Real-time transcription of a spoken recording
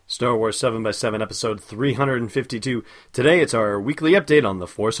Star Wars 7 by 7 episode 352. Today it's our weekly update on The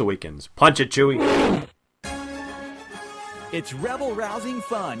Force Awakens. Punch it, Chewie! It's rebel-rousing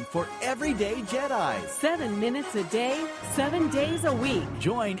fun for everyday Jedis. 7 minutes a day, 7 days a week.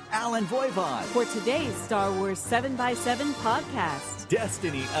 Join Alan Voivod for today's Star Wars 7 by 7 podcast.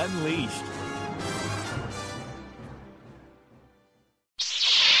 Destiny Unleashed.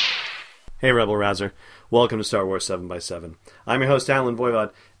 Hey, Rebel Rouser. Welcome to Star Wars 7 by 7. I'm your host, Alan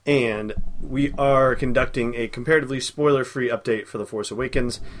Voivod, and we are conducting a comparatively spoiler-free update for The Force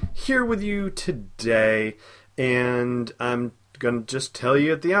Awakens here with you today. And I'm going to just tell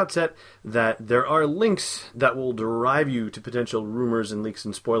you at the outset that there are links that will drive you to potential rumors and leaks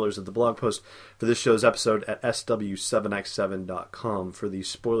and spoilers at the blog post for this show's episode at sw7x7.com. For the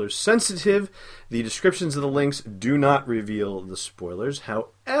spoilers sensitive, the descriptions of the links do not reveal the spoilers.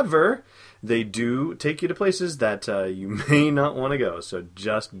 However, they do take you to places that you may not want to go. So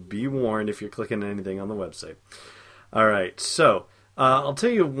just be warned if you're clicking anything on the website. All right, so I'll tell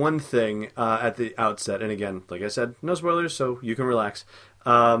you one thing at the outset, and again, like I said, no spoilers, so you can relax.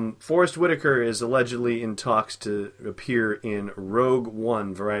 Forrest Whitaker is allegedly in talks to appear in Rogue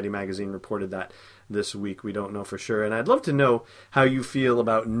One. Variety magazine reported that this week. We don't know for sure, and I'd love to know how you feel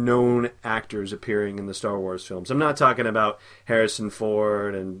about known actors appearing in the Star Wars films. I'm not talking about Harrison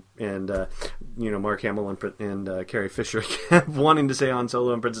Ford and Mark Hamill and Carrie Fisher. I kept wanting to say Han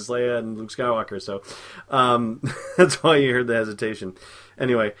Solo and Princess Leia and Luke Skywalker, so that's why you heard the hesitation.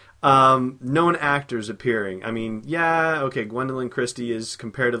 Anyway, known actors appearing. I mean, yeah, okay, Gwendolyn Christie is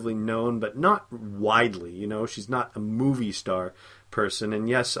comparatively known, but not widely. You know, she's not a movie star person. And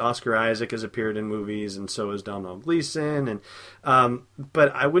yes, Oscar Isaac has appeared in movies, and so has Domhnall Gleeson. And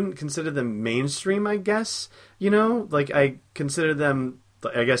but I wouldn't consider them mainstream, I guess. You know, like I consider them,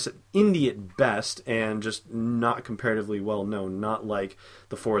 I guess, indie at best, and just not comparatively well known. Not like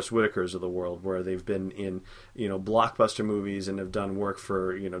the Forrest Whitakers of the world, where they've been in, blockbuster movies and have done work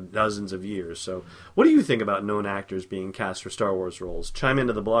for, dozens of years. So what do you think about known actors being cast for Star Wars roles? Chime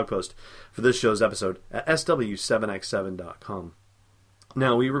into the blog post for this show's episode at sw7x7.com.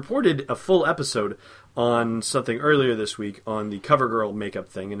 Now, we reported a full episode on something earlier this week on the CoverGirl makeup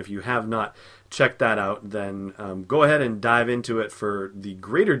thing, and if you have not checked that out, then go ahead and dive into it for the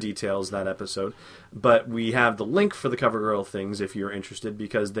greater details of that episode. But we have the link for the CoverGirl things if you're interested,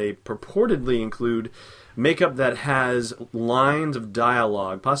 because they purportedly include makeup that has lines of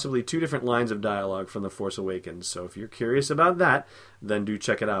dialogue, possibly 2 different lines of dialogue from The Force Awakens. So if you're curious about that, then do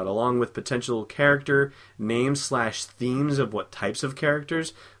check it out, along with potential character names/themes of what types of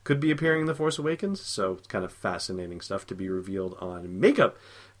characters could be appearing in The Force Awakens. So it's kind of fascinating stuff to be revealed on makeup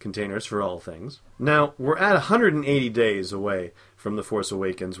containers for all things. Now, we're at 180 days away from The Force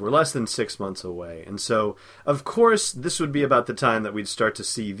Awakens. We're less than 6 months away. And so, of course, this would be about the time that we'd start to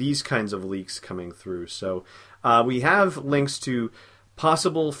see these kinds of leaks coming through. So we have links to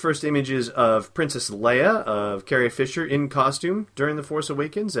possible first images of Princess Leia, of Carrie Fisher in costume during The Force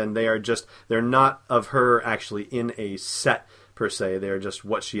Awakens, and they're not of her actually in a set per se. They are just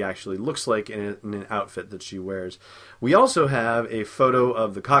what she actually looks like in an outfit that she wears. We also have a photo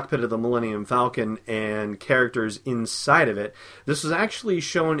of the cockpit of the Millennium Falcon and characters inside of it. This was actually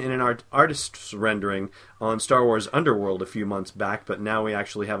shown in an artist's rendering on Star Wars Underworld a few months back, but now we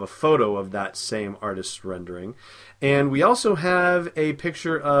actually have a photo of that same artist's rendering. And we also have a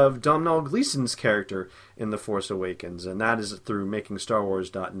picture of Domhnall Gleeson's character in The Force Awakens, and that is through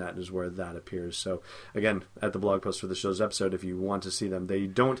makingstarwars.net is where that appears. So, again, at the blog post for the show's episode, if you want to see them. They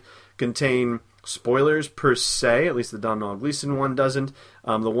don't contain spoilers per se, at least the Domhnall Gleeson one doesn't.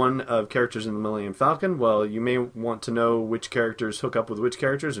 The one of characters in the Millennium Falcon, well, you may want to know which characters hook up with which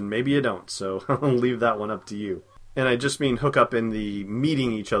characters, and maybe you don't, so I'll leave that one up to you. And I just mean hook up in the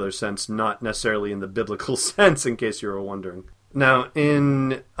meeting each other sense, not necessarily in the biblical sense, in case you were wondering. Now,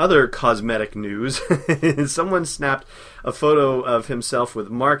 in other cosmetic news, someone snapped a photo of himself with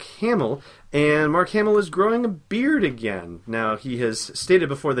Mark Hamill, and Mark Hamill is growing a beard again. Now, he has stated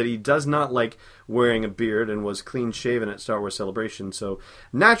before that he does not like wearing a beard and was clean-shaven at Star Wars Celebration, so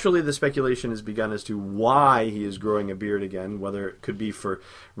naturally the speculation has begun as to why he is growing a beard again, whether it could be for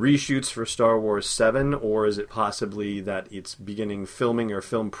reshoots for Star Wars 7, or is it possibly that it's beginning filming or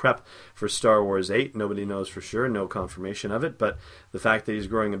film prep for Star Wars 8. Nobody knows for sure, no confirmation of it, but the fact that he's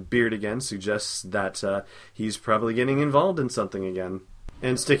growing a beard again suggests that he's probably getting involved in something again.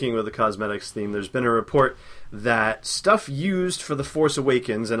 And sticking with the cosmetics theme, there's been a report that stuff used for The Force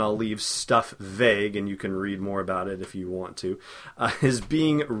Awakens, and I'll leave stuff vague, and you can read more about it if you want to, is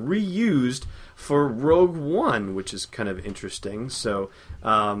being reused for Rogue One, which is kind of interesting. So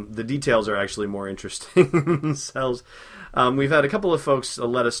the details are actually more interesting themselves. We've had a couple of folks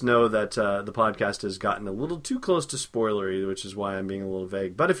let us know that the podcast has gotten a little too close to spoilery, which is why I'm being a little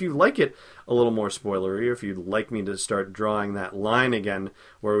vague. But if you like it a little more spoilery, or if you'd like me to start drawing that line again,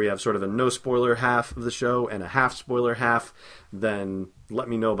 where we have sort of a no-spoiler half of the show and a half-spoiler half, then let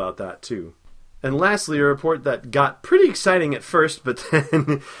me know about that too. And lastly, a report that got pretty exciting at first, but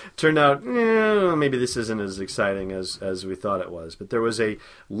then turned out, maybe this isn't as exciting as we thought it was. But there was a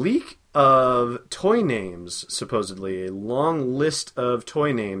leak of toy names, supposedly, a long list of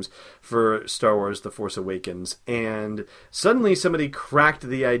toy names for Star Wars The Force Awakens. And suddenly somebody cracked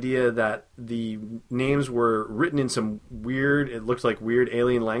the idea that the names were written in some weird, it looked like weird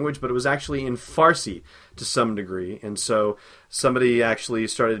alien language, but it was actually in Farsi to some degree. And so somebody actually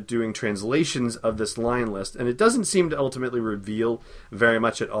started doing translations of this line list, and it doesn't seem to ultimately reveal very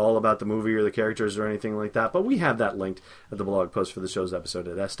much at all about the movie or the characters or anything like that, but we have that linked at the blog post for the show's episode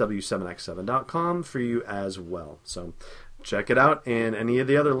at sw7x7.com for you as well. So check it out and any of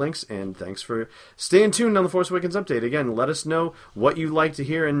the other links, and thanks for staying tuned on the Force Awakens update. Again, let us know what you'd like to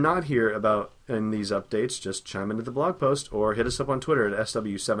hear and not hear about in these updates. Just chime into the blog post or hit us up on Twitter at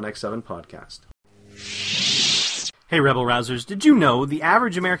SW7X7Podcast. Hey Rebel Rousers, did you know the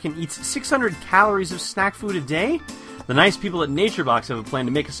average American eats 600 calories of snack food a day? The nice people at NatureBox have a plan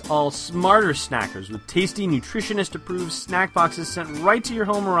to make us all smarter snackers with tasty, nutritionist-approved snack boxes sent right to your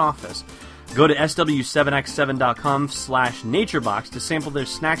home or office. Go to sw7x7.com/naturebox to sample their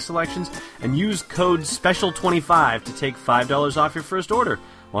snack selections and use code SPECIAL25 to take $5 off your first order.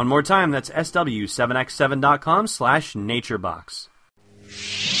 One more time, that's sw7x7.com/naturebox.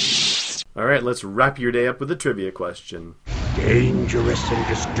 All right, let's wrap your day up with a trivia question. Dangerous and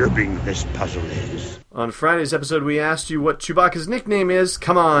disturbing this puzzle is. On Friday's episode, we asked you what Chewbacca's nickname is.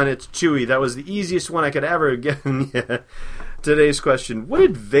 Come on, it's Chewie. That was the easiest one I could ever have given you. Today's question, what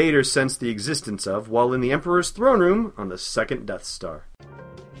did Vader sense the existence of while in the Emperor's throne room on the second Death Star?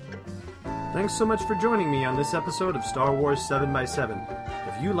 Thanks so much for joining me on this episode of Star Wars 7x7.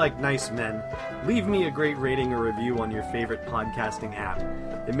 If you like nice men, leave me a great rating or review on your favorite podcasting app.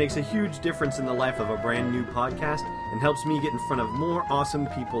 It makes a huge difference in the life of a brand new podcast and helps me get in front of more awesome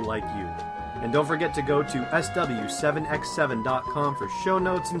people like you. And don't forget to go to sw7x7.com for show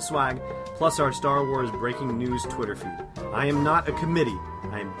notes and swag, plus our Star Wars breaking news Twitter feed. I am not a committee.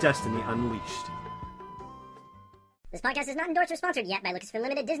 I am Destiny Unleashed. This podcast is not endorsed or sponsored yet by Lucasfilm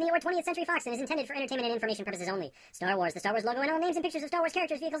Limited, Disney, or 20th Century Fox and is intended for entertainment and information purposes only. Star Wars, the Star Wars logo, and all names and pictures of Star Wars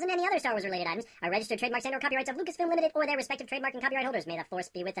characters, vehicles, and any other Star Wars-related items are registered trademarks and/or copyrights of Lucasfilm Limited or their respective trademark and copyright holders. May the Force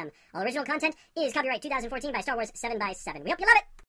be with them. All original content is copyright 2014 by Star Wars 7x7. We hope you love it!